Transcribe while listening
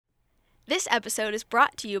This episode is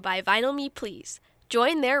brought to you by Vinyl Me Please.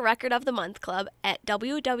 Join their Record of the Month club at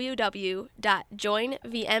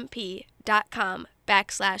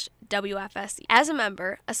www.joinvmp.com/WFSE. As a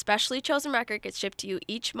member, a specially chosen record gets shipped to you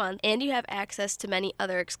each month, and you have access to many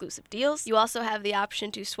other exclusive deals. You also have the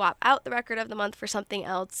option to swap out the Record of the Month for something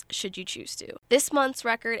else, should you choose to. This month's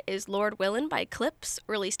record is Lord Willin' by Clipse,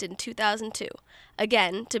 released in 2002.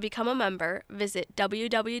 Again, to become a member, visit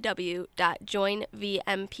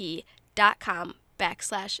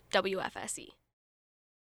www.joinvmp.com/WFSE.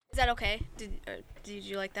 Is that okay? Did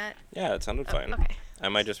you like that? Yeah, it sounded fine. Okay. I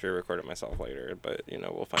might just re-record it myself later, but,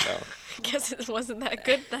 we'll find out. I guess it wasn't that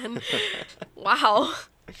good then. Wow.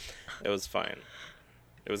 It was fine.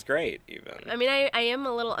 It was great, even. I mean, I am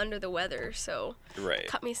a little under the weather, so right.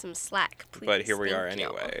 Cut me some slack, please. But here we are Thank you.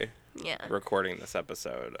 anyway. Yeah. Recording this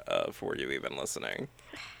episode of Were You Even Listening?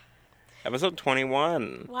 Episode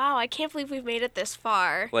 21. Wow, I can't believe we've made it this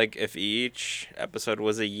far. Like, if each episode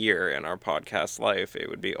was a year in our podcast life, it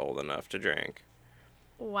would be old enough to drink.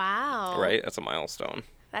 Wow. Right? That's a milestone.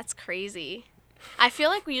 That's crazy. I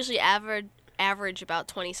feel like we usually average about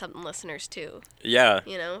 20-something listeners, too. Yeah.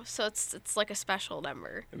 So it's like a special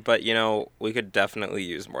number. But, we could definitely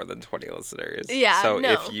use more than 20 listeners. Yeah, So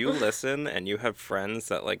no. if you listen and you have friends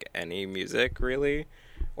that like any music, really,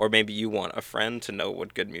 or maybe you want a friend to know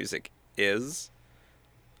what good music is,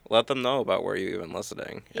 let them know about Where You Even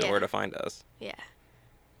Listening and where to find us. Yeah.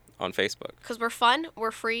 On Facebook. Because we're fun,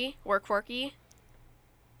 we're free, we're quirky.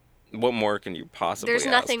 What more can you possibly There's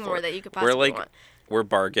ask nothing for? more that you could possibly want. We're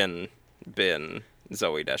bargain bin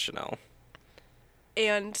Zooey Deschanel.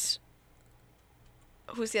 And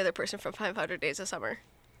who's the other person from 500 Days of Summer?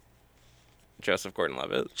 Joseph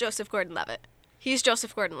Gordon-Levitt. Joseph Gordon-Levitt. He's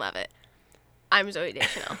Joseph Gordon-Levitt. I'm Zooey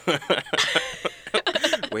Deschanel.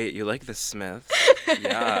 Wait, you like the Smiths?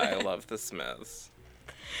 Yeah, I love the Smiths.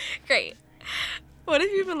 Great. What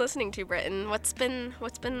have you been listening to, Britton? What's been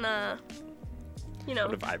What have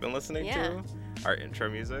I been listening to? Our intro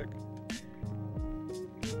music.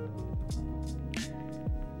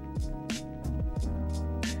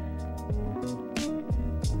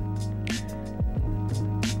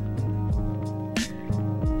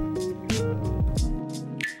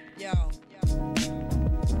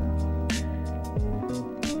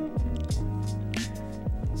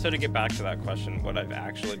 So to get back to that question, what I've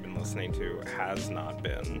actually been listening to has not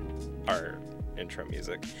been our intro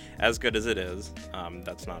music. As good as it is,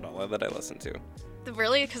 that's not all that I listen to.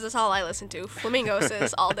 Really? Because that's all I listen to. Flamingos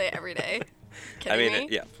is all day, every day. Kidding me?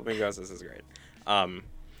 Yeah, Flamingos is great.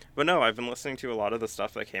 But no, I've been listening to a lot of the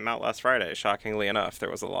stuff that came out last Friday. Shockingly enough, there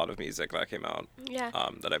was a lot of music that came out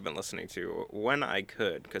that I've been listening to when I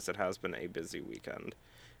could, because it has been a busy weekend.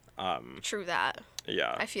 True that.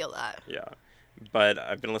 Yeah. I feel that. Yeah. But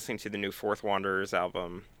I've been listening to the new Fourth Wanderers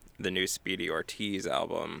album, the new Speedy Ortiz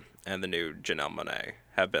album, and the new Janelle Monáe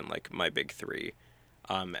have been like my big three.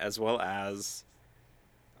 As well as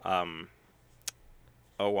Hawaiian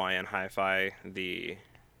Hi-Fi, the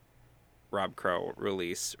Rob Crow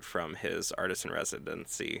release from his artist in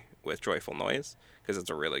residency with Joyful Noise, because it's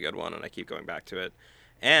a really good one and I keep going back to it.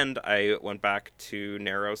 And I went back to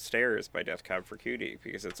Narrow Stairs by Death Cab for Cutie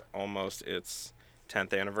because it's almost its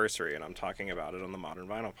 10th anniversary, and I'm talking about it on the Modern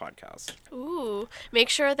Vinyl podcast. Ooh. Make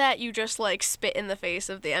sure that you just, spit in the face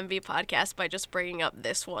of the MV podcast by just bringing up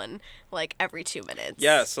this one, every 2 minutes.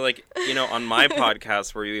 Yeah, so, on my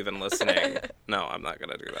podcast, Were You Even Listening? No, I'm not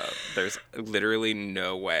going to do that. There's literally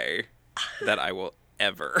no way that I will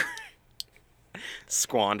ever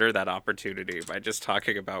squander that opportunity by just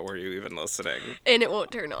talking about Were You Even Listening? And it won't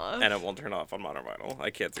turn off. And it won't turn off on Modern Vinyl.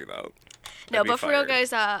 I can't do that. No, but for real,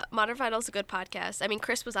 guys, Modern Vinyl is a good podcast. I mean,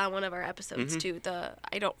 Chris was on one of our episodes, too.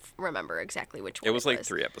 I don't remember exactly which one it was. It was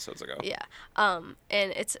 3 episodes ago. Yeah. And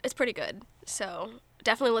it's pretty good. So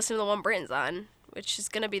definitely listen to the one Britton's on, which is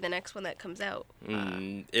going to be the next one that comes out.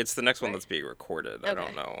 It's the next one that's being recorded. Okay. I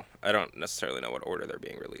don't know. I don't necessarily know what order they're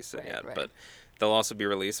being released in yet, right. but they'll also be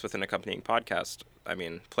released with an accompanying podcast.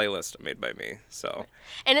 Playlist made by me. So.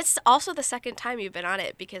 And it's also the second time you've been on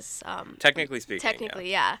it because. Technically speaking.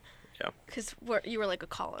 Yeah. Yeah. Because you were like a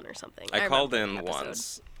call-in or something. I called in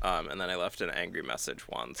once, and then I left an angry message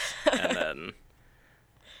once, and then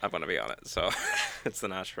I'm going to be on it. So it's the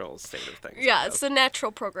natural state of things. Yeah, it's the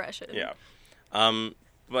natural progression. Yeah.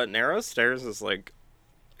 But Narrow Stairs is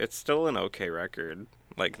it's still an okay record.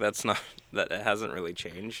 That it hasn't really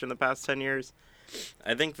changed in the past 10 years.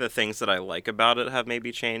 I think the things that I like about it have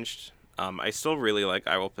maybe changed. I still really like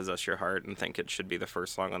I Will Possess Your Heart and think it should be the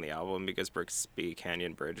first song on the album because Brixby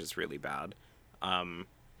Canyon Bridge is really bad.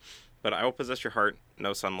 But I Will Possess Your Heart,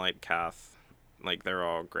 No Sunlight, Cath, Like, they're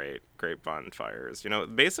all great bonfires. You know,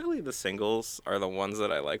 basically the singles are the ones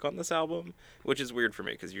that I like on this album, which is weird for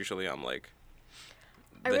me because usually I'm like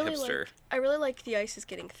the hipster. I really like The Ice is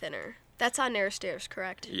Getting Thinner. That's on Narrow Stairs,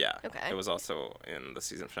 correct? Yeah. Okay. It was also in the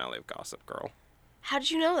season finale of Gossip Girl. How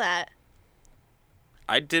did you know that?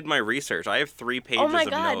 I did my research. I have 3 pages Oh my of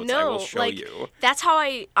God, notes. no. I will show like, you. That's how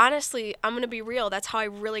honestly, I'm going to be real, that's how I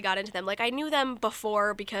really got into them. Like, I knew them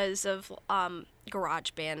before because of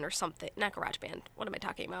GarageBand or something. Not GarageBand. What am I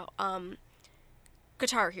talking about?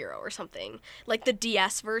 Guitar Hero or something. Like, the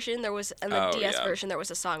DS version, there was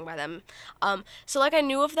a song by them. So, like, I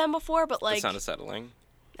knew of them before, but, like... The Sound of Settling.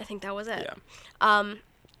 I think that was it. Yeah.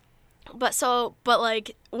 But,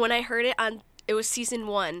 like, when I heard it on... It was season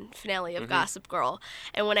 1 finale of Gossip Girl,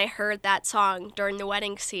 and when I heard that song during the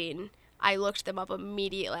wedding scene, I looked them up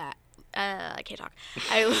immediately. I can't talk.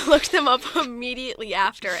 I looked them up immediately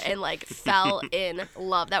after and like fell in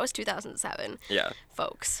love. That was 2007. Yeah.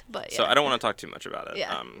 Folks, but yeah. So I don't want to talk too much about it.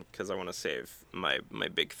 Yeah. Because I want to save my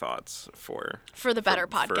big thoughts for the better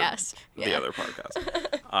podcast. For the other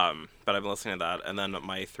podcast. But I've been listening to that, and then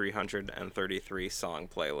my 333 song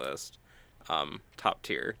playlist, top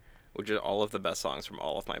tier, which is all of the best songs from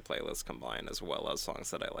all of my playlists combined, as well as songs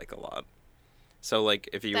that I like a lot. So, like,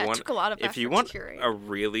 if you want a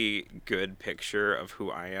really good picture of who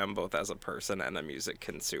I am, both as a person and a music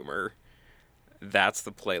consumer, that's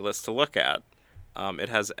the playlist to look at. It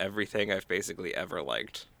has everything I've basically ever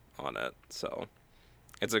liked on it, so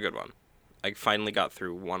it's a good one. I finally got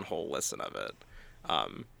through one whole listen of it.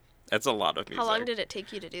 It's a lot of music. How long did it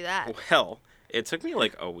take you to do that? Well, it took me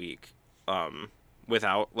like a week.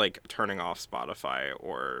 Without like turning off Spotify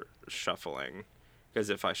or shuffling, because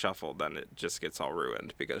if I shuffle, then it just gets all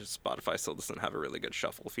ruined because Spotify still doesn't have a really good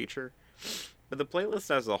shuffle feature. But the playlist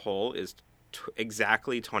as a whole is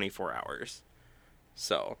exactly 24 hours.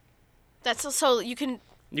 So so you can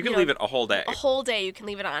leave it a whole day. A whole day you can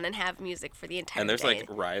leave it on and have music for the entire day. And there's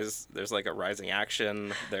like a rising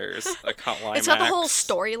action, there's a climax. It's got the whole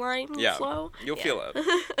storyline flow. You'll feel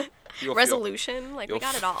it. Resolution, we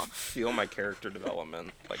got it all. Feel my character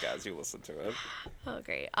development, like, as you listen to it. Oh,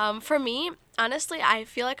 great. For me, honestly, I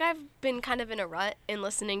feel like I've been kind of in a rut in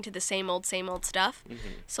listening to the same old stuff.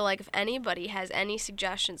 Mm-hmm. So, like, if anybody has any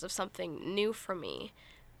suggestions of something new for me,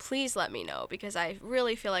 please let me know, because I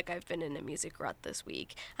really feel like I've been in a music rut this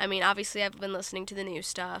week. I mean, obviously I've been listening to the new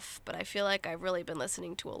stuff, but I feel like I've really been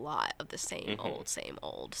listening to a lot of the same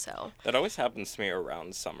old, so. That always happens to me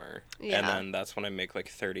around summer. Yeah. And then that's when I make like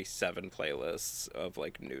 37 playlists of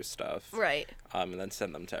like new stuff. Right. And then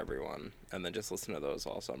send them to everyone, and then just listen to those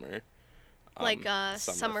all summer. Like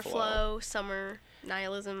Summer Flow, Summer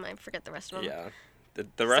Nihilism, I forget the rest of them. Yeah.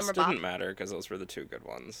 The rest didn't matter because those were the 2 good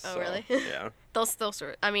ones. Oh, so, really? Yeah. those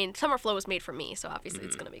were, I mean, Summer Flow was made for me, so obviously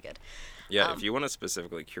it's going to be good. Yeah, if you want a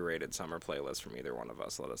specifically curated summer playlist from either one of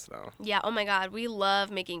us, let us know. Yeah, oh my God, we love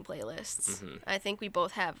making playlists. Mm-hmm. I think we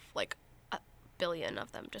both have, like, a billion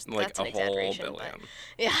of them. Just like that's an a exaggeration. Whole billion.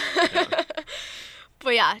 But, yeah.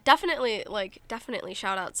 But yeah, definitely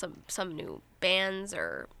shout out some new bands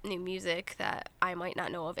or new music that I might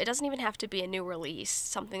not know of. It doesn't even have to be a new release,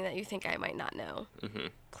 something that you think I might not know. Mm-hmm.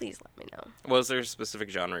 Please let me know. Well, is there a specific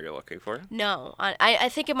genre you're looking for? No. I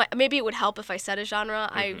think maybe it would help if I said a genre.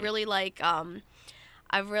 Mm-hmm. I really like,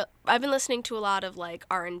 I've been listening to a lot of, like,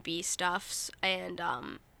 R&B stuffs and,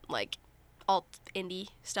 like, alt indie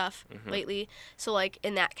stuff lately, so like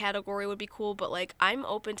in that category would be cool, but like I'm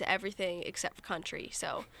open to everything except for country,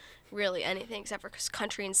 so really anything except for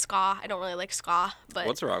country and ska. I don't really like ska, but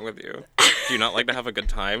what's wrong with you? Do you not like to have a good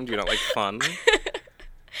time? Do you not like fun?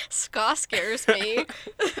 Ska scares me.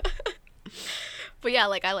 But yeah,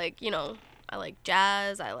 like I like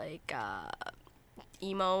jazz, I like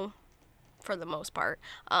emo for the most part.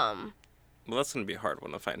 Well, that's gonna be a hard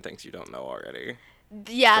one to find things you don't know already.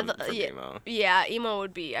 Yeah, emo. Yeah, emo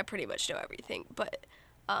would be, I pretty much know everything, but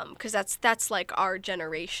because that's like our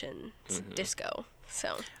generation's disco.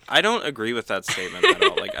 So I don't agree with that statement at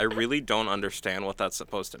all. Like, I really don't understand what that's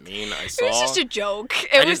supposed to mean. It was just a joke.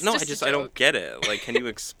 I don't get it. Like, can you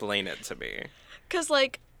explain it to me? Because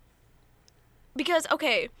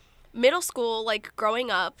okay, middle school, like growing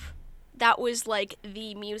up, that was like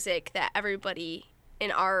the music that everybody in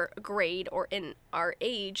our grade or in our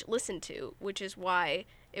age listened to, which is why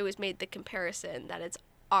it was made the comparison that it's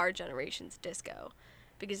our generation's disco,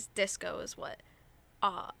 because disco is what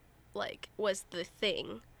was the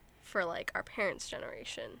thing for like our parents'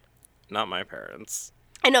 generation. Not my parents.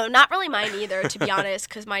 I know, not really mine either, to be honest,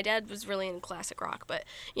 because my dad was really into classic rock, but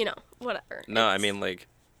whatever. No, I mean like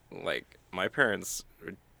my parents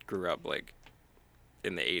grew up like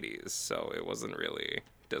in the 80s, so it wasn't really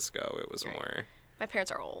disco. It was more My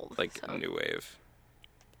parents are old. like so. new wave,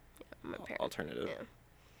 My parents. alternative. Yeah.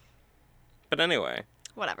 But anyway,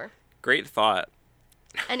 Whatever. great thought.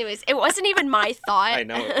 Anyways, it wasn't even my thought. I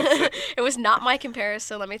know it wasn't. It was not my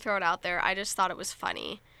comparison. Let me throw it out there. I just thought it was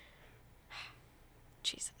funny.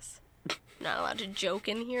 Jesus. Not allowed to joke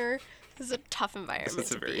in here. This is a tough environment This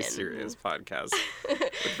is a to very be in. serious podcast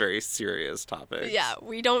with very serious topics. Yeah,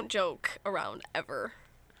 we don't joke around ever.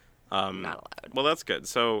 Not allowed. Well, that's good.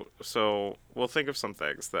 So we'll think of some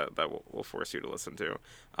things that we'll force you to listen to.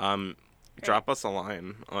 Drop us a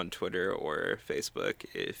line on Twitter or Facebook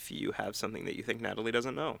if you have something that you think Natalie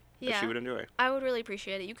doesn't know that she would enjoy. I would really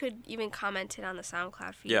appreciate it. You could even comment it on the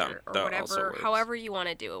SoundCloud feed Yeah, or that also whatever, works. however you want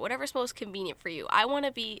to do it. Whatever's most convenient for you. I want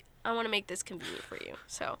to make this convenient for you.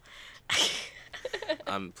 So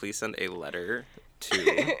Please send a letter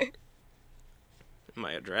to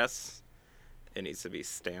my address. It needs to be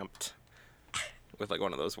stamped with like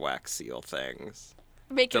one of those wax seal things.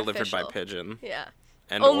 make it Delivered official. by pigeon Yeah.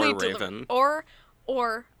 and Only or raven.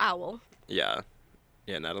 or owl. Yeah.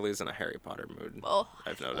 Yeah, Natalie's in a Harry Potter mood. Oh,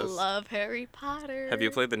 I've noticed. love Harry Potter. Have you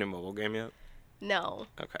played the new mobile game yet? No.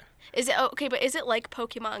 Okay. Is it okay? But is it like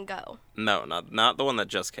Pokemon Go? No, not the one that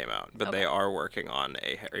just came out, but they Okay. are working on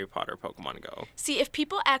a Harry Potter Pokemon Go. See, if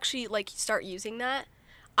people actually like start using that,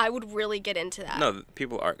 I would really get into that. No,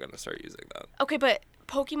 people are going to start using that. Okay, but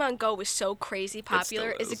Pokemon Go was so crazy popular.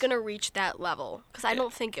 still Is it is. gonna reach that level? Because I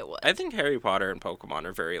don't think it would. I think Harry Potter and Pokemon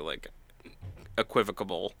are very like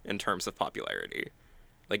equivocal in terms of popularity.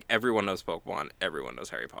 Like everyone knows Pokemon, everyone knows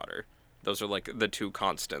Harry Potter. Those are like the two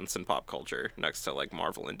constants in pop culture next to like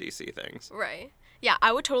Marvel and DC things. Right. Yeah,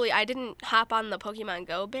 I would totally. I didn't hop on the Pokemon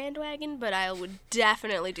Go bandwagon, but I would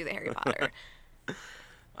definitely do the Harry Potter.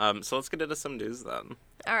 So let's get into some news then.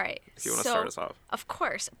 All right. If you want to start us off. Of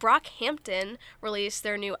course. Brockhampton released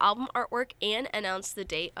their new album artwork and announced the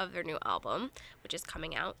date of their new album, which is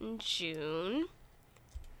coming out in June.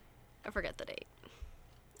 I forget the date.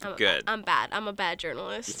 Good. I'm bad. I'm a bad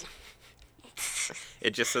journalist.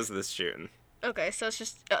 It just says this June. Okay, so it's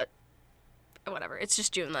just whatever. It's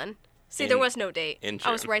just June then. See, In- there was no date. in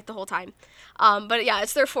I was June. right the whole time. But yeah,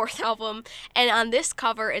 it's their fourth album, and on this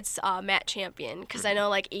cover, it's Matt Champion, because I know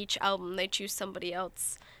like each album they choose somebody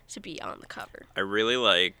else to be on the cover. I really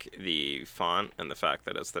like the font and the fact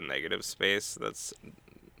that it's the negative space that's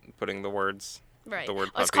putting the words. Right. The word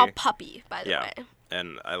Oh, it's puppy. called Puppy, by the Yeah. way.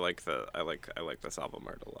 And I like this album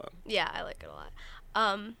art a lot. Yeah, I like it a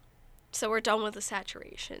lot. So we're done with the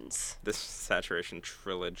saturations. This Saturation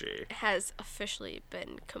trilogy. It has officially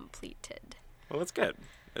been completed. Well, that's good.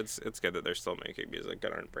 It's good that they're still making music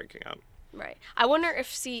that aren't breaking out. Right. I wonder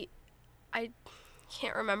if I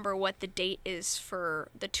can't remember what the date is for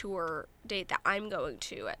the tour date that I'm going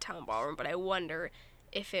to at Town Ballroom, but I wonder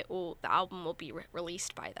if the album will be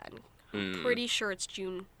released by then. I'm pretty sure it's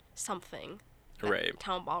June something. that Right.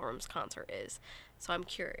 Town Ballroom's concert is. So I'm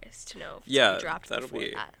curious to know if it's Yeah, gonna be dropped before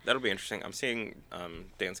that. that'll be interesting. I'm seeing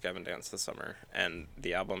Dance Gavin Dance this summer, and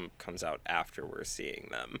the album comes out after we're seeing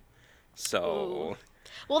them. So,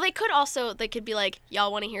 Well, they could be like,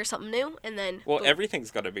 y'all want to hear something new, and then well, boom.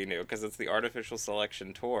 everything's got to be new because it's the Artificial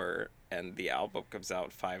Selection tour, and the album comes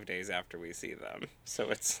out 5 days after we see them. So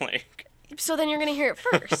it's like, So then you're gonna hear it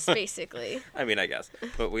first, basically. I mean, I guess,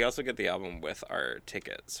 but we also get the album with our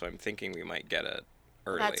ticket, so I'm thinking we might get it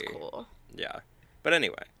early. That's cool. Yeah, but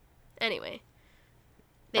anyway. Anyway,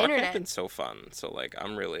 the Brockhampton's internet. been so fun, so like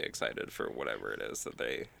I'm really excited for whatever it is that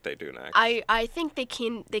they do next. I think they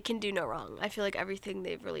can do no wrong. I feel like everything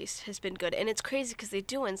they've released has been good, and it's crazy because they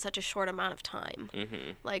do it in such a short amount of time.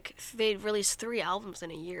 Mm-hmm. Like they released 3 albums in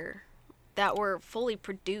a year that were fully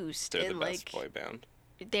produced. They're the and best like boy band.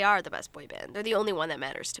 they are the best boy band. They're the only one that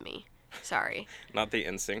matters to me. Sorry. Not the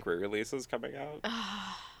NSYNC re-releases coming out.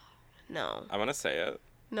 No. I'm gonna say it.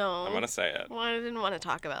 No. I'm gonna say it. Well, I didn't want to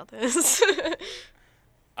talk about this.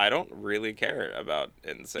 I don't really care about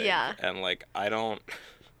NSYNC. Yeah. And like I don't.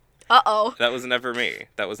 Uh-oh. That was never me.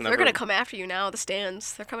 That was never. They're gonna come after you now. The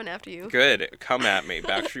stands. They're coming after you. Good. Come at me.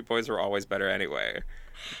 Backstreet Boys were always better anyway.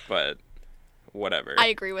 But whatever. I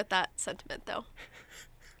agree with that sentiment, though.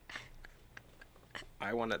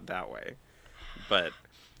 I want it that way. But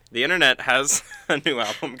the internet has a new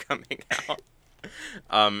album coming out.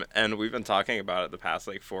 And we've been talking about it the past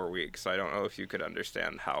like 4 weeks, so I don't know if you could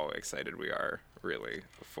understand how excited we are really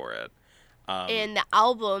for it. And the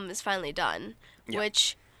album is finally done, Yeah.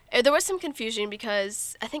 which there was some confusion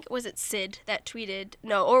because I think was it Sid that tweeted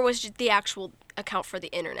or was it the actual account for the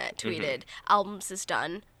internet tweeted albums is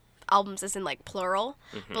done. Albums is in like plural,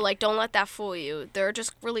 but like don't let that fool you. They're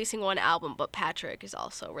just releasing one album, but Patrick is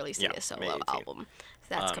also releasing Yeah, a solo May 18th. album.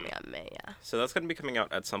 That's coming out in May, yeah. So that's going to be coming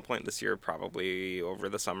out at some point this year, probably over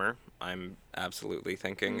the summer. I'm absolutely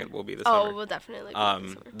thinking it will be the summer. Oh, it will definitely be the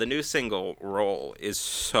summer. The new single, Roll, is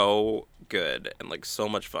so good and, like, so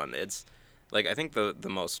much fun. It's, like, I think the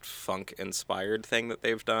most funk-inspired thing that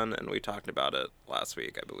they've done, and we talked about it last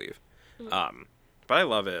week, I believe. But I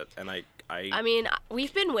love it, and I mean,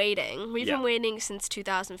 we've been waiting. We've Yeah. been waiting since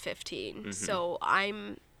 2015, so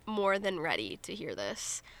I'm more than ready to hear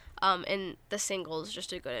this. And the single is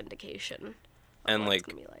just a good indication of And, what like,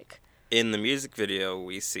 it's gonna be like. in the music video,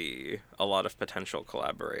 we see a lot of potential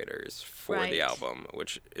collaborators for Right. the album,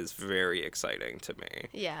 which is very exciting to me.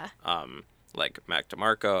 Yeah. Like Mac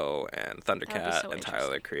DeMarco and Thundercat so and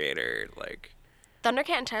Tyler, the Creator. Like, Thundercat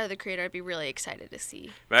and Tyler, the Creator, I'd be really excited to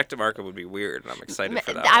see. Mac DeMarco would be weird, and I'm excited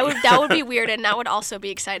for that. That would be weird, and that would also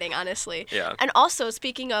be exciting, honestly. Yeah. And also,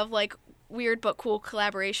 speaking of, like, weird but cool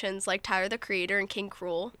collaborations, like Tyler, the Creator and King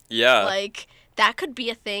Cruel. Yeah. Like, that could be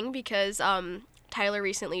a thing because Tyler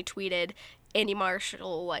recently tweeted Andy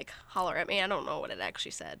Marshall, like, holler at me. I don't know what it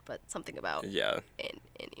actually said, but something about Yeah. Andy.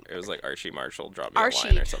 It was like Archie Marshall dropped me a Archie.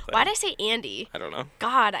 line or something. Why'd I say Andy? I don't know.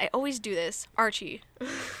 God, I always do this. Archie. God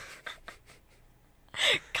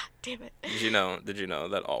damn it. Did you know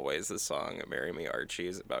that Always, the song Marry Me Archie,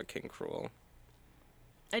 is about King Cruel?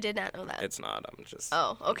 I did not know that. It's not. I'm just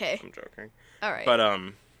Oh, okay. I'm joking. All right. But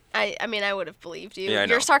I mean, I would have believed you. Yeah, I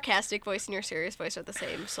know. Your sarcastic voice and your serious voice are the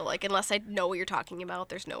same. So, like, unless I know what you're talking about,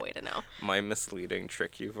 there's no way to know. my misleading,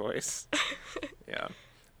 trick you voice. Yeah.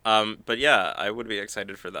 But yeah, I would be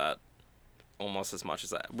excited for that almost as much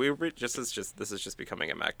as that. This is just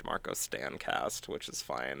becoming a Mac DeMarco stan cast, which is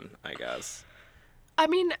fine, I guess. I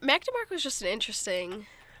mean, Mac DeMarco's just an interesting...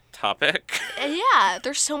 Topic. Yeah,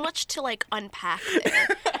 there's so much to, like, unpack there.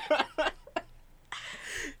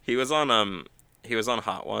 He was on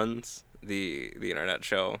Hot Ones, the internet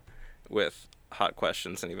show, with hot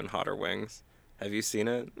questions and even hotter wings. Have you seen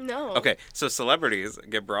it? No. Okay, so celebrities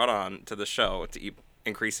get brought on to the show to eat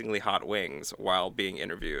increasingly hot wings while being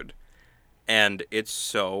interviewed. And it's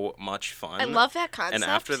so much fun. I love that concept. And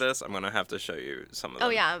after this, I'm going to have to show you some of them.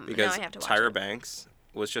 Oh, yeah, now Because I have to watch Tyra it. Banks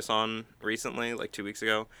was just on recently, like 2 weeks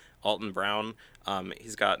ago. Alton Brown,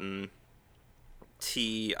 he's gotten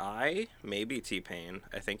T.I., maybe T-Pain.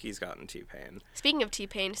 I think he's gotten T-Pain. Speaking of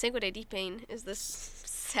T-Pain, Cinco de T-Pain is this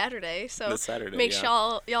Saturday, so This Saturday, make yeah.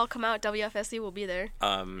 sure y'all come out. WFSC will be there.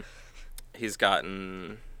 He's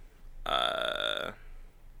gotten a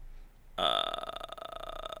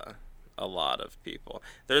lot of people.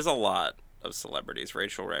 There's a lot of celebrities.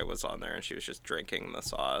 Rachel Ray was on there, and she was just drinking the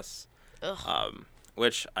sauce, Ugh.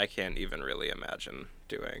 which I can't even really imagine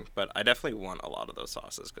doing. But I definitely want a lot of those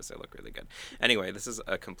sauces because they look really good. Anyway, this is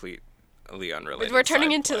a completely unrelated. We're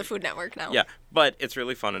turning side into the plug. Food Network now. Yeah, but it's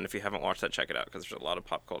really fun, and if you haven't watched that, check it out because there's a lot of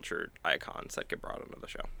pop culture icons that get brought into the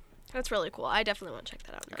show. That's really cool. I definitely want to check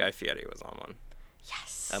that out now. Guy Fieri was on one.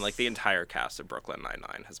 Yes. And, like, the entire cast of Brooklyn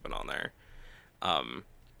Nine-Nine has been on there.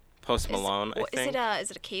 Post Malone, I think.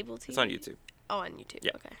 Is it a cable TV? It's on YouTube. Oh, on YouTube.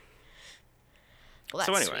 Yeah. Okay. Well,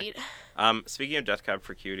 So that's anyway, sweet. Speaking of Death Cab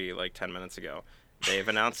for Cutie, like 10 minutes ago, they've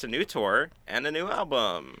announced a new tour and a new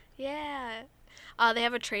album. Yeah. They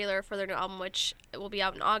have a trailer for their new album, which will be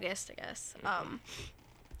out in August, I guess.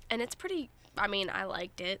 And it's pretty. I mean, I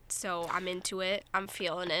liked it, so I'm into it. I'm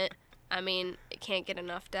feeling it. I mean, it can't get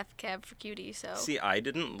enough Death Cab for Cutie, so. See, I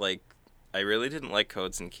really didn't like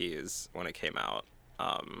Codes and Keys when it came out.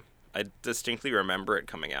 I distinctly remember it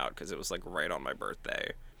coming out because it was, like, right on my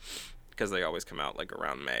birthday. Because they always come out, like,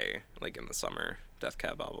 around May, like, in the summer, Death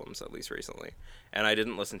Cab albums, at least recently. And I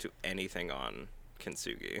didn't listen to anything on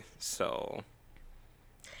Kintsugi, so...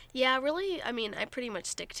 Yeah, really, I mean, I pretty much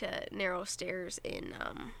stick to Narrow Stairs in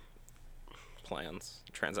Plans.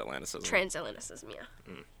 Transatlanticism. Transatlanticism,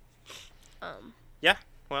 yeah. Yeah,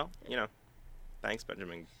 well, thanks,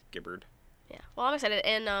 Benjamin Gibbard. Yeah. Well, I'm excited.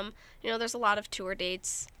 And, there's a lot of tour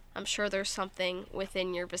dates. I'm sure there's something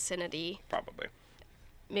within your vicinity. Probably.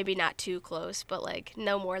 Maybe not too close, but, like,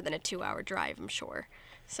 no more than a 2-hour drive, I'm sure.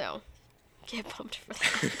 So, get pumped for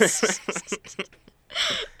that.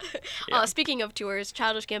 Yeah. Speaking of tours,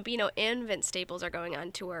 Childish Gambino and Vince Staples are going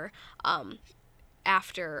on tour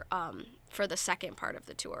after, for the second part of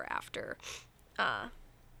the tour after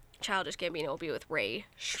Childish Gambino will be with Ray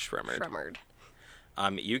Shremmerd.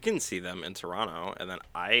 You can see them in Toronto, and then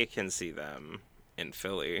I can see them in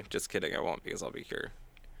Philly. Just kidding, I won't because I'll be here.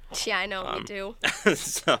 Yeah, I know, me too.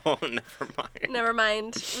 So, never mind. Never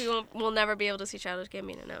mind. We'll never be able to see Childish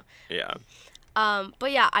Gambino now. Yeah.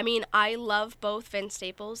 But yeah, I mean, I love both Vince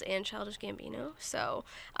Staples and Childish Gambino. So,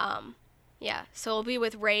 yeah. So it'll be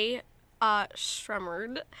with Ray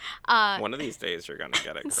Shremmerd. One of these days you're going to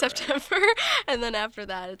get it In correct. September, and then after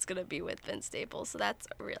that it's gonna be with Vince Staples, so that's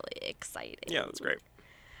really exciting. Yeah, that's great.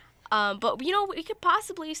 But we could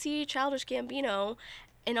possibly see Childish Gambino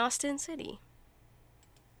in Austin City.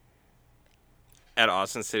 At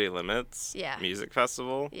Austin City Limits Yeah. Music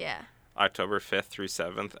Festival, Yeah. October 5th through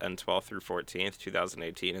 7th and 12th through 14th,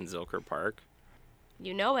 2018 in Zilker Park.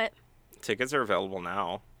 You know it. Tickets are available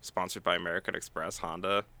now. Sponsored by American Express,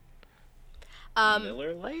 Honda,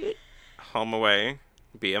 Miller Lite, Home Away,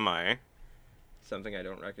 BMI, something I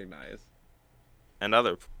don't recognize, and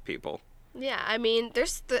other people. Yeah, I mean,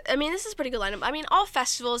 this is a pretty good lineup. I mean, all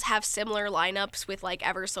festivals have similar lineups with like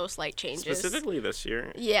ever so slight changes. Specifically this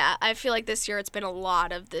year. Yeah, I feel like this year it's been a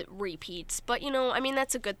lot of the repeats, but I mean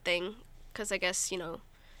that's a good thing because I guess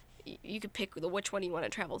you could pick which one you want to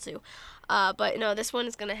travel to. But no, this one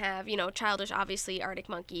is gonna have Childish, obviously, Arctic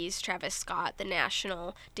Monkeys, Travis Scott, The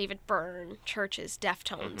National, David Byrne, Churches,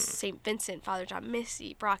 Deftones, St. Vincent, Father John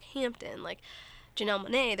Misty, Brockhampton, like Janelle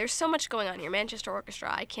Monáe. There's so much going on here. Manchester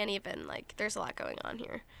Orchestra. I can't even there's a lot going on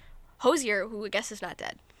here. Hosier, who I guess is not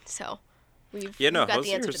dead, so we've got the answer to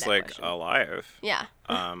Hosier's that like question. alive. Yeah.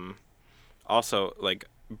 Also, like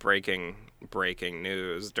breaking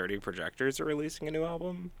news: Dirty Projectors are releasing a new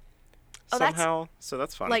album. Oh, somehow, so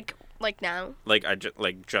that's fun. Like now. Like I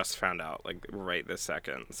just found out right this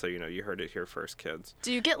second. So you heard it here first, kids.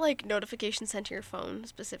 Do you get notifications sent to your phone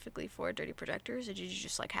specifically for Dirty Projectors, or did you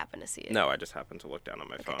just happen to see it? No, I just happened to look down on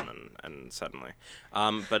my phone and suddenly.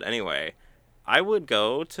 But anyway, I would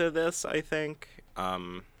go to this. I think.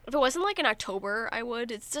 If it wasn't in October, I would.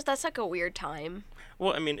 It's just that's a weird time.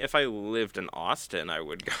 Well, I mean, if I lived in Austin, I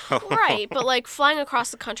would go. Right, but flying across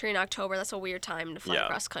the country in October, that's a weird time to fly Yeah.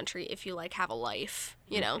 across country if you have a life,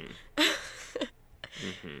 But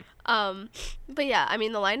yeah, I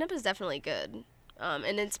mean the lineup is definitely good.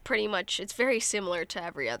 And it's very similar to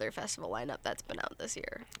every other festival lineup that's been out this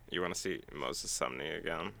year. You want to see Moses Sumney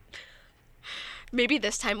again? Maybe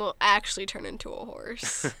this time we'll actually turn into a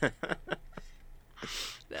horse.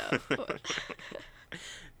 No.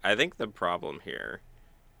 I think the problem here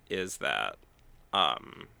is that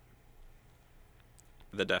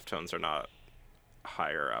the Deftones are not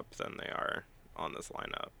higher up than they are on this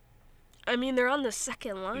lineup. I mean, they're on the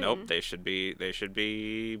second line. Nope, they should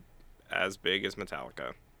be as big as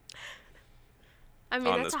Metallica. I mean,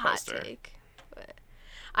 on that's this a hot poster. take. But,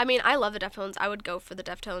 I mean, I love the Deftones. I would go for the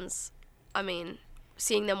Deftones. I mean,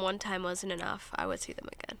 seeing them one time wasn't enough. I would see them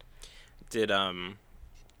again. Did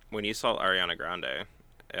when you saw Ariana Grande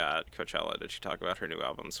at Coachella, did she talk about her new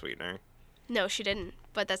album Sweetener? No, she didn't,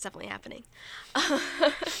 but that's definitely happening.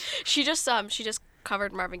 She just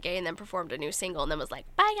covered Marvin Gaye and then performed a new single and then was like,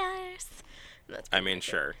 "Bye guys." And that's I pretty mean, much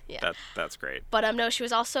it. sure. Yeah. That's great. But no, she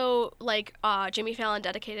was also Jimmy Fallon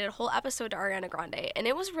dedicated a whole episode to Ariana Grande, and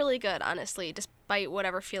it was really good, honestly, despite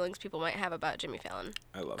whatever feelings people might have about Jimmy Fallon.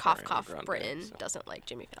 I love Cough, Ariana cough. Grande, Britain so. doesn't like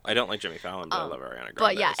Jimmy Fallon. I don't like Jimmy Fallon, but I love Ariana Grande.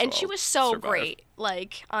 But yeah, so and she I'll was so survive. great.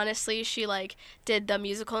 Honestly, she did the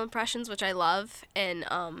musical impressions, which I love, and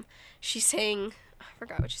she sang. I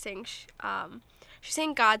forgot what she sang. She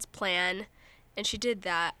sang God's Plan, and she did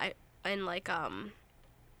that in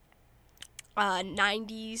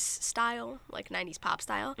 90s style, 90s pop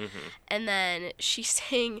style. Mm-hmm. And then she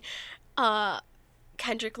sang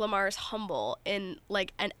Kendrick Lamar's Humble in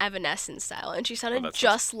an Evanescence style, and she sounded that sounds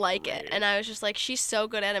just like it. great. And I was just like, she's so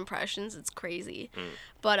good at impressions, it's crazy.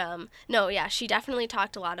 But no, yeah, she definitely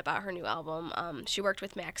talked a lot about her new album. She worked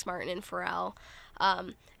with Max Martin and Pharrell.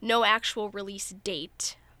 No actual release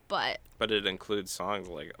date, but it includes songs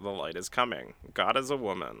like The Light Is Coming, God Is a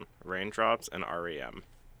Woman, Raindrops, and REM.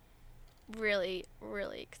 really,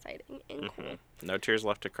 really exciting and cool. No Tears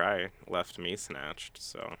Left to Cry left me snatched,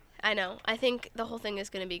 so. I know. I think the whole thing is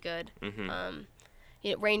going to be good. Mm-hmm.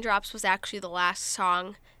 Raindrops was actually the last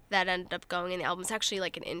song that ended up going in the album. It's actually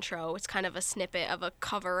an intro. It's kind of a snippet of a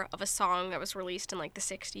cover of a song that was released in the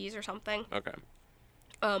 60s or something. Okay.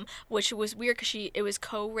 Which was weird because it was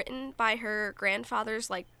co-written by her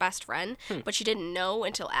grandfather's best friend, but she didn't know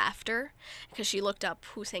until after because she looked up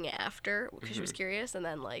who sang it after because she was curious, and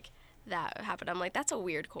then that happened. I'm like, that's a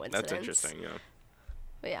weird coincidence. That's interesting, yeah.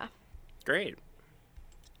 But yeah, Great.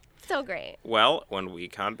 still great. Well, when we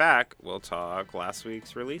come back, we'll talk last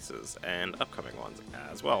week's releases and upcoming ones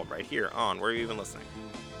as well, right here on Where Are You Even Listening?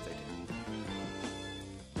 Stay tuned.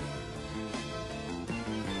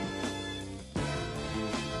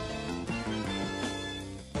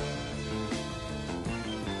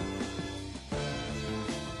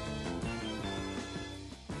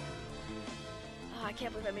 Oh, I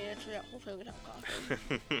can't believe I made it through that whole thing without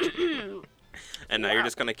coughing. And now you're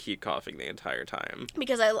just gonna keep coughing the entire time.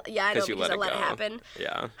 Because I know, because you I let it go. happen.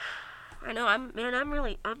 Yeah. I know, I'm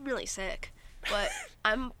really sick, but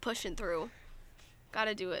I'm pushing through.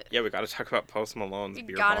 Gotta do it. Yeah, we gotta talk about Post Malone's We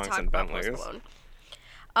Beer gotta Bongs talk and about Bentleys. Post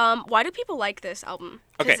Malone. Why do people like this album?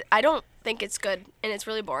 Because Okay. I don't think it's good, and it's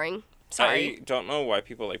really boring. Sorry. I don't know why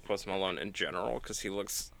people like Post Malone in general, because he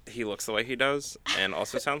looks the way he does, and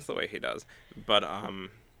also sounds the way he does. But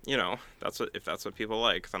you know, if that's what people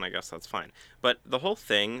like, then I guess that's fine. But the whole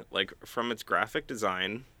thing, like from its graphic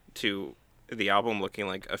design to the album looking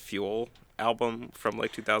like a Fuel album from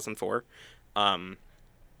like 2004,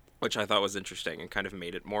 which I thought was interesting and kind of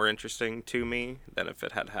made it more interesting to me than if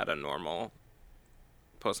it had had a normal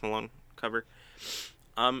Post Malone cover.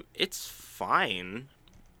 It's fine.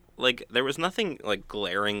 Like, there was nothing, like,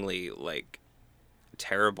 glaringly, like,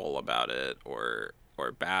 terrible about it or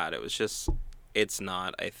bad. It was just, it's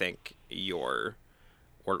not, I think, your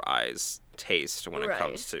or I's taste when it Right.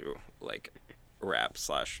 comes to, like,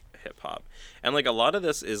 rap/hip-hop. And, like, a lot of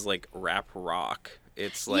this is, like, rap rock.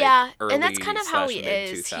 It's, like, early and that's kind of how he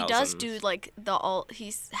is. He does 2000s. do, like,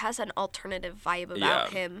 he has an alternative vibe about Yeah.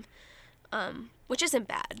 him, which isn't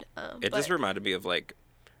bad. It but, just reminded me of, like,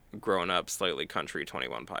 grown-up, slightly country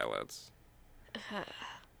 21 Pilots.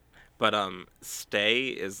 But Stay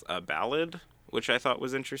is a ballad, which I thought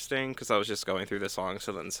was interesting, because I was just going through the song,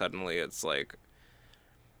 so then suddenly it's like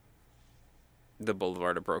the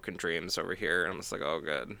Boulevard of Broken Dreams over here, and I'm just like, oh,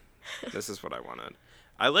 good. This is what I wanted.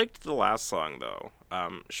 I liked the last song, though,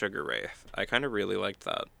 Sugar Wraith. I kind of really liked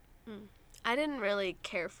that. I didn't really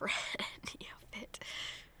care for any of it,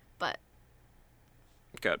 but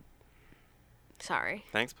Good. sorry.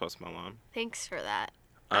 Thanks, Post Malone. Thanks for that.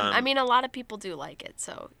 Um, I mean, a lot of people do like it,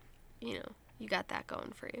 so, you know, you got that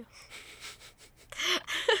going for you.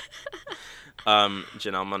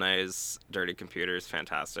 Janelle Monáe's Dirty Computer is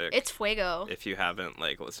fantastic. It's fuego. If you haven't,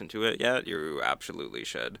 like, listened to it yet, you absolutely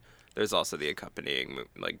should. There's also the accompanying,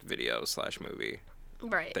 like, video/movie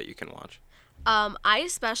Right. that you can watch. I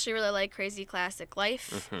especially really like Crazy Classic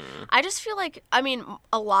Life. Mm-hmm. I just feel like, I mean,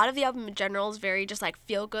 a lot of the album in general is very just, like,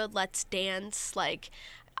 feel good, let's dance. Like,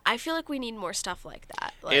 I feel like we need more stuff like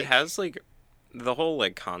that. Like, It has, like, the whole,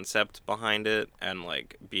 like, concept behind it and,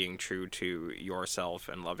 like, being true to yourself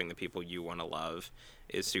and loving the people you want to love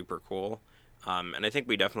is super cool. And I think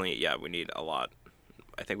we definitely, we need a lot.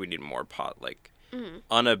 I think we need more,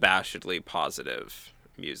 unabashedly positive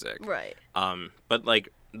music. Right. But, like,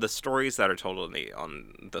 the stories that are told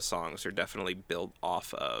on the songs are definitely built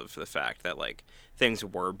off of the fact that, like, things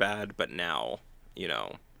were bad, but now, you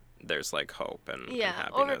know, there's, like, hope and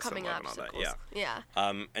happiness overcoming and love and all obstacles. that.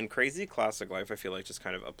 Yeah. And Crazy Classic Life, I feel like, just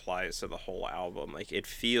kind of applies to the whole album. Like, it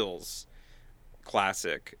feels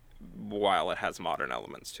classic while it has modern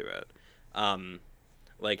elements to it.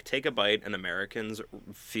 Like, Take a Bite and Americans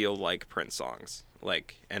feel like Prince songs.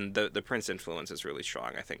 Like, and the Prince influence is really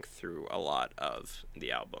strong, I think, through a lot of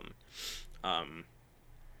the album.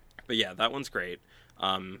 But yeah, that one's great.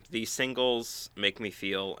 The singles, Make Me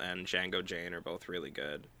Feel and Django Jane, are both really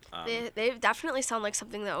good. They definitely sound like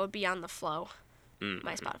something that would be on the flow.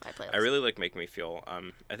 My Spotify playlist. I really like Make Me Feel.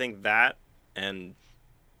 I think that and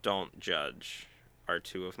Don't Judge are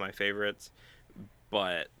two of my favorites.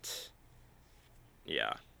 But,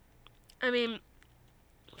 yeah. I mean,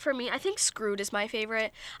 for me, I think Screwed is my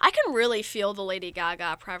favorite. I can really feel the Lady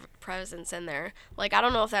Gaga presence in there. Like, I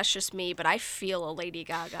don't know if that's just me, but I feel a Lady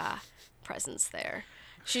Gaga presence there.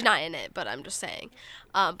 She's not in it, but I'm just saying.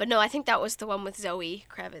 But no, I think that was the one with Zoe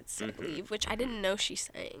Kravitz, I believe, which I didn't know she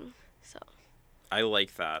sang. So I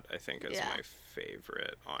like that, I think, is Yeah. my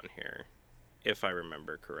favorite on here, if I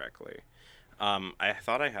remember correctly. I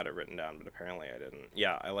thought I had it written down, but apparently I didn't.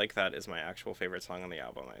 Yeah, I like that is my actual favorite song on the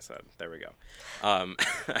album, I said. There we go. I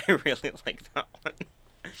really like that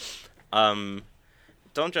one.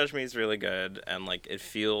 Don't Judge Me is really good, and, like, it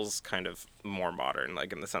feels kind of more modern,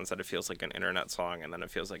 like, in the sense that it feels like an internet song, and then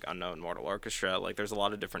it feels like Unknown Mortal Orchestra. Like, there's a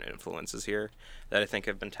lot of different influences here that I think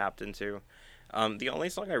have been tapped into. The only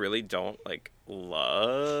song I really don't, like,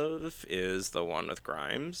 love is the one with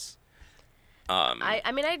Grimes.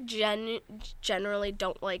 I mean, I generally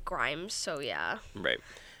don't like Grimes, so yeah. Right.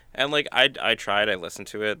 And, like, I tried, I listened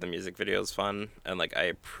to it, the music video is fun, and, like, I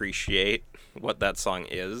appreciate what that song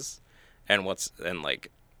is, and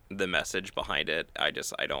like, the message behind it. I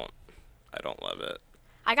don't love it.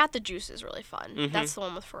 I Got the Juice is really fun. Mhm. That's the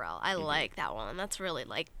one with Pharrell. I like that one. That's really,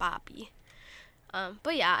 like, boppy.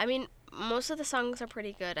 But yeah, I mean, most of the songs are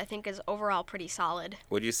pretty good. I think is overall pretty solid.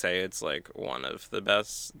 Would you say it's like one of the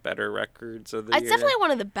better records of the It's year? definitely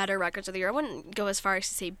one of the better records of the year. I wouldn't go as far as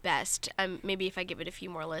to say best. Maybe if I give it a few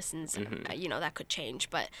more listens, that could change.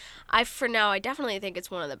 But for now, I definitely think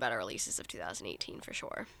it's one of the better releases of 2018 for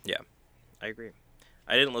sure. Yeah, I agree.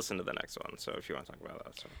 I didn't listen to the next one, so if you want to talk about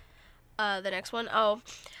that. So. The next one, I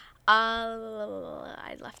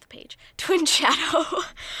left the page. Twin Shadow.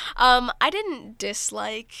 I didn't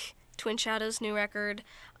dislike Twin Shadow's new record,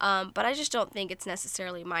 but I just don't think it's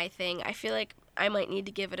necessarily my thing. I feel like I might need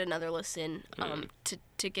to give it another listen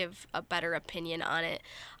to give a better opinion on it.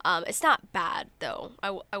 It's not bad though.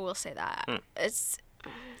 I will say that. It's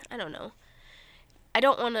I don't know. I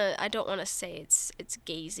don't wanna say it's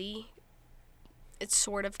gazy. It's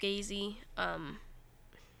sort of gazy.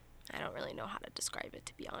 I don't really know how to describe it,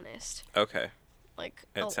 to be honest. Okay. Like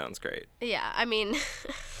it sounds great. Yeah, I mean,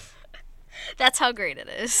 that's how great it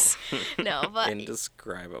is. No, but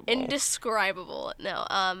indescribable.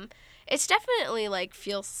 No, it's definitely like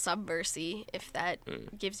feels subversive, if that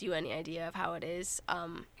gives you any idea of how it is.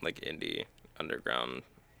 Like indie, underground,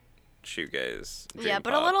 shoegaze. Yeah,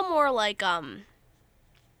 but pop. a little more like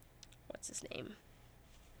what's his name?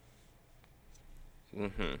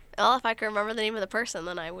 Well, if I could remember the name of the person,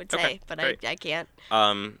 then I would say, but I can't.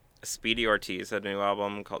 Speedy Ortiz had a new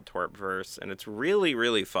album called Torpverse, and it's really,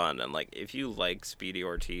 really fun. And like, if you like Speedy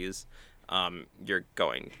Ortiz, you're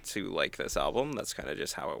going to like this album. That's kind of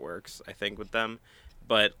just how it works, I think, with them.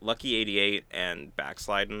 But Lucky 88 and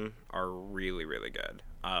Backslidin' are really, really good.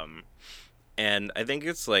 And I think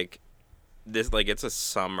it's like this, like it's a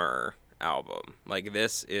summer album. Like,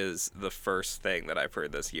 this is the first thing that I've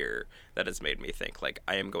heard this year that has made me think like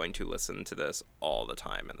I am going to listen to this all the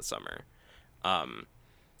time in the summer.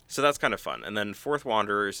 So that's kind of fun. And then Fourth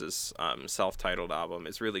Wanderers' self-titled album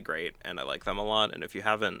is really great, and I like them a lot. And if you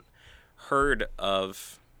haven't heard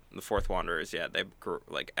of the Fourth Wanderers yet, they've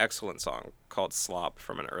like excellent song called Slop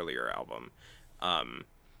from an earlier album.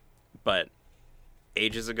 But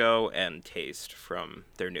Ages Ago and Taste from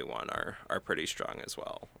their new one are pretty strong as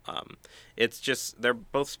well. It's just, they're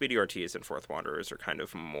both Speedy Ortiz and Fourth Wanderers are kind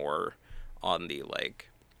of more on the like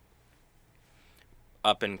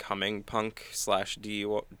up and coming punk /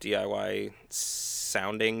 DIY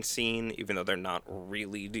sounding scene, even though they're not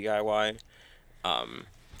really DIY.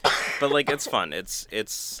 But like, it's fun.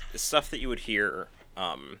 It's stuff that you would hear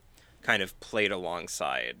kind of played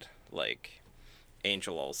alongside like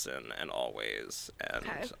Angel Olsen and Always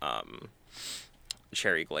and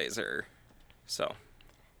Cherry Glazer. So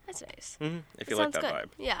that's nice. If you like that good. vibe.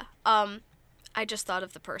 Yeah. I just thought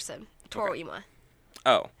of the person, Toru Ima.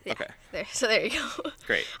 Oh, yeah, okay. There you go.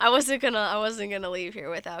 Great. I wasn't gonna leave here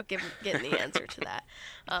without getting the answer to that.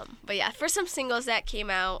 But yeah, for some singles that came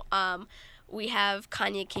out, we have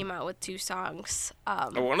Kanye came out with 2 songs.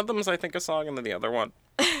 One of them is, I think, a song, and then the other one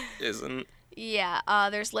isn't. Yeah.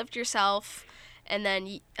 There's Lift Yourself. And then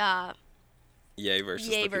Ye versus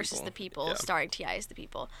the People, yeah. Starring T.I. as the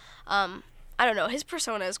People. I don't know. His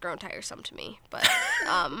persona has grown tiresome to me, but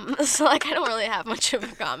so like I don't really have much of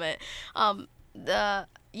a comment. The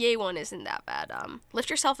Ye one isn't that bad. Lift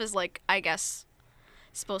Yourself is like, I guess,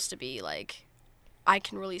 supposed to be like I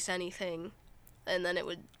can release anything, and then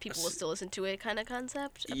people will still listen to it kind of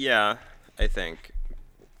concept. Yeah, I think,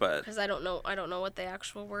 but because I don't know what the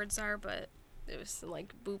actual words are, but. It was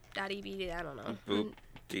like boop daddy beady. I don't know. Boop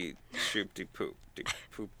dee shoop dee poop dee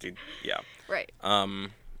poop dee. Yeah. Right.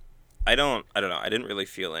 I don't know. I didn't really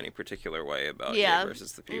feel any particular way about Ye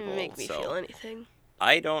versus the People. Make me feel anything.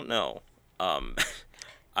 I don't know.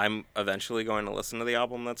 I'm eventually going to listen to the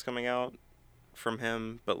album that's coming out from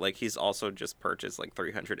him, but like he's also just purchased like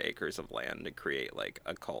 300 acres of land to create like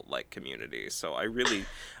a cult-like community. So I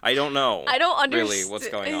don't know. I don't understand. Really what's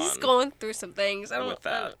going on. He's going through some things. I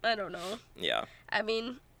don't know. Yeah. I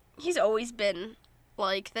mean, he's always been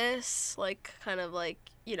like this, like kind of like,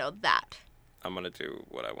 that. I'm gonna do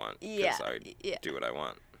what I want. Yeah. I do what I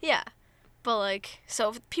want. Yeah. But like,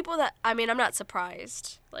 so people that I'm not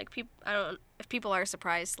surprised. Like if people are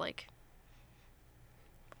surprised, like.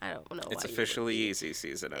 I don't know. It's officially Yeezy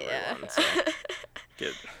season, everyone. So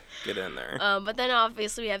get in there. But then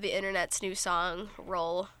obviously we have the internet's new song,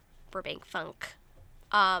 Roll, Burbank Funk.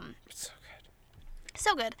 It's so good.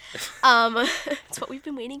 So good. It's what we've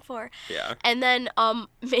been waiting for. Yeah. And then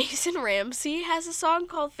Mason Ramsey has a song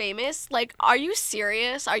called Famous. Like, are you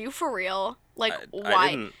serious? Are you for real? Like,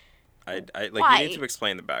 why? Why? You need to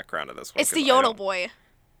explain the background of this one. It's the Yodel Boy.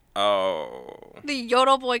 Oh. The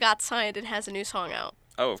Yodel Boy got signed and has a new song out.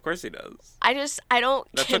 Oh, of course he does. I don't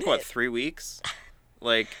That get took, what, 3 weeks?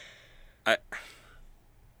 Like,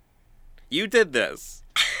 you did this.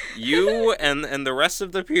 You and the rest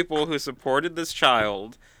of the people who supported this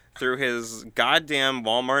child through his goddamn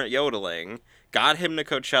Walmart yodeling got him to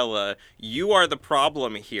Coachella. You are the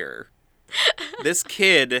problem here. This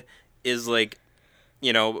kid is like,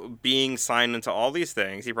 you know, being signed into all these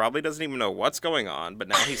things. He probably doesn't even know what's going on, but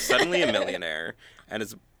now he's suddenly a millionaire and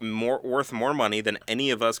is worth more money than any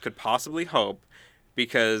of us could possibly hope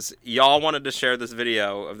because y'all wanted to share this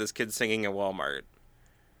video of this kid singing at Walmart.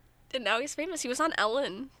 And now he's famous. He was on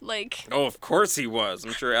Ellen. Like, Oh, of course he was.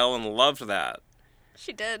 I'm sure Ellen loved that.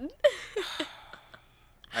 she did.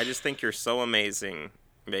 I just think you're so amazing,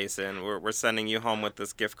 Mason. We're sending you home with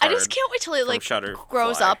this gift card. I just can't wait till he, like, Shutterfly.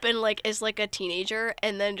 grows up and, like, is, like, a teenager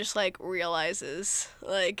and then just, like, realizes,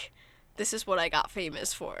 like, this is what I got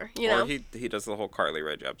famous for, you know? Or he does the whole Carly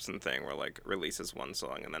Rae Jepsen thing where, like, releases one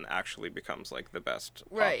song and then actually becomes, like, the best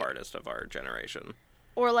Right. pop artist of our generation.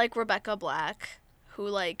 Or, like, Rebecca Black, who,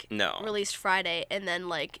 like, No. released Friday and then,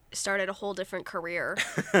 like, started a whole different career.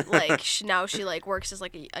 Like, now she, like, works as,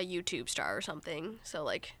 like, a YouTube star or something. So,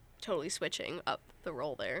 like, totally switching up the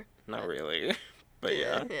role there. Not really. But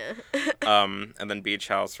yeah. Yeah. And then Beach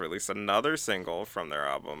House released another single from their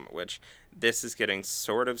album, which this is getting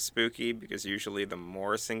sort of spooky because usually the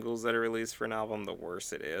more singles that are released for an album, the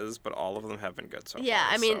worse it is. But all of them have been good so far. Yeah,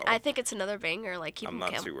 I mean, so I think it's another banger. Like, keep I'm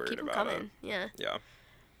them not too worried keep 'em about coming. Yeah. yeah.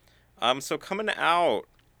 So coming out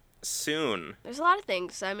soon. There's a lot of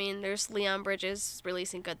things. I mean, there's Leon Bridges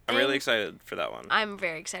releasing Good Thing. I'm really excited for that one. I'm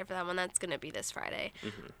very excited for that one. That's going to be this Friday.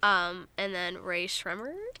 Mm-hmm. And then Ray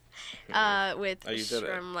Shremmerd with Oh, you did it.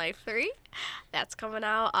 Shrem Life 3. That's coming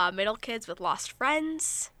out. Middle Kids with Lost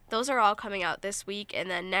Friends. Those are all coming out this week. And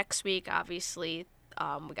then next week, obviously,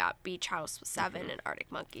 we got Beach House with 7 and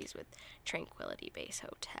Arctic Monkeys with Tranquility Base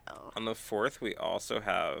Hotel. On the 4th, we also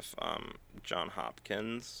have John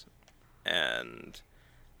Hopkins, and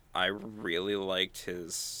I really liked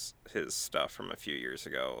his stuff from a few years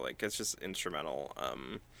ago. Like, it's just instrumental,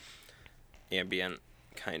 ambient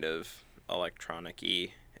kind of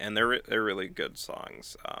electronic-y, and they're really good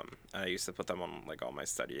songs. I used to put them on like all my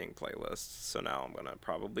studying playlists, so now I'm gonna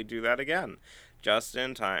probably do that again, just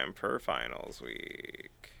in time for finals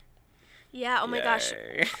week. Yeah, oh my gosh.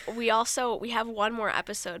 Yay. We have one more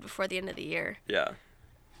episode before the end of the year. Yeah,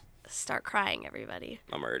 Start crying, everybody.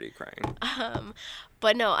 I'm already crying.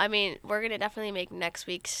 But no, I mean, we're going to definitely make next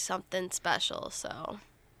week something special, so,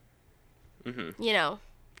 you know,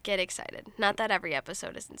 get excited. Not that every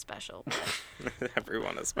episode isn't special, but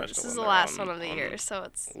Everyone is special. this in is the their last own- one of the own year, so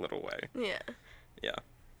it's, little way. yeah. Yeah.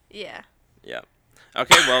 Yeah. Yeah.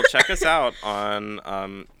 Okay, well, check us out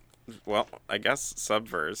on, well, I guess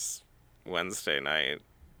Subverse Wednesday night.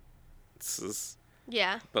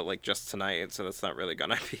 Yeah. But, like, just tonight, so that's not really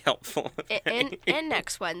going to be helpful. And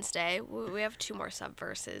next Wednesday, we have 2 more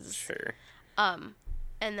Subverses. Sure. And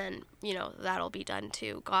then, you know, that'll be done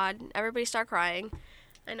too. God, everybody start crying.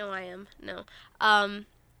 I know I am. No. And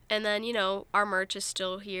then, you know, our merch is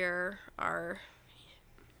still here.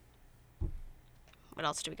 What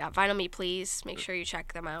else do we got? Vinyl Me Please. Make sure you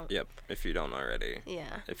check them out. Yep, if you don't already.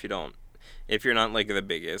 Yeah. If you're not, like, the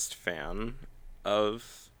biggest fan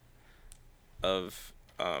of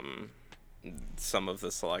some of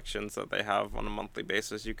the selections that they have on a monthly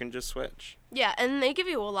basis, you can just switch. Yeah, and they give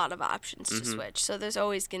you a lot of options to switch, so there's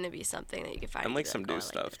always going to be something that you can find. And, like, you some that new go, I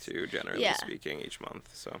stuff, like this. too, generally Yeah. speaking, each month,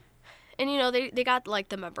 so. And, you know, they got, like,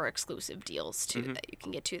 the member exclusive deals, too, that you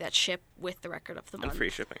can get to that ship with the record of the month. And free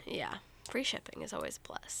shipping. Yeah. Free shipping is always a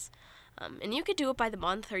plus. And you could do it by the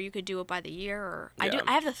month, or you could do it by the year, or Yeah.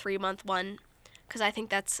 I have the 3-month one, because I think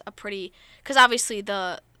that's a pretty, because obviously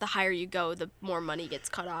the higher you go, the more money gets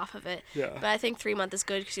cut off of it. Yeah. But I think 3-month is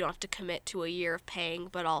good because you don't have to commit to a year of paying,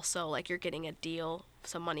 but also, like, you're getting a deal,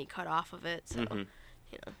 some money cut off of it, so,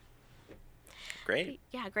 you know. Great.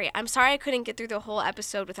 Yeah, great. I'm sorry I couldn't get through the whole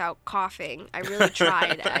episode without coughing. I really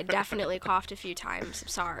tried. I definitely coughed a few times. I'm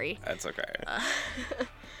sorry. That's okay.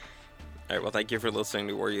 All right, well, thank you for listening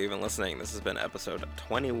to Were You Even Listening? This has been episode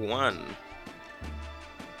 21.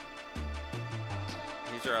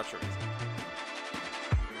 Here's your outro music.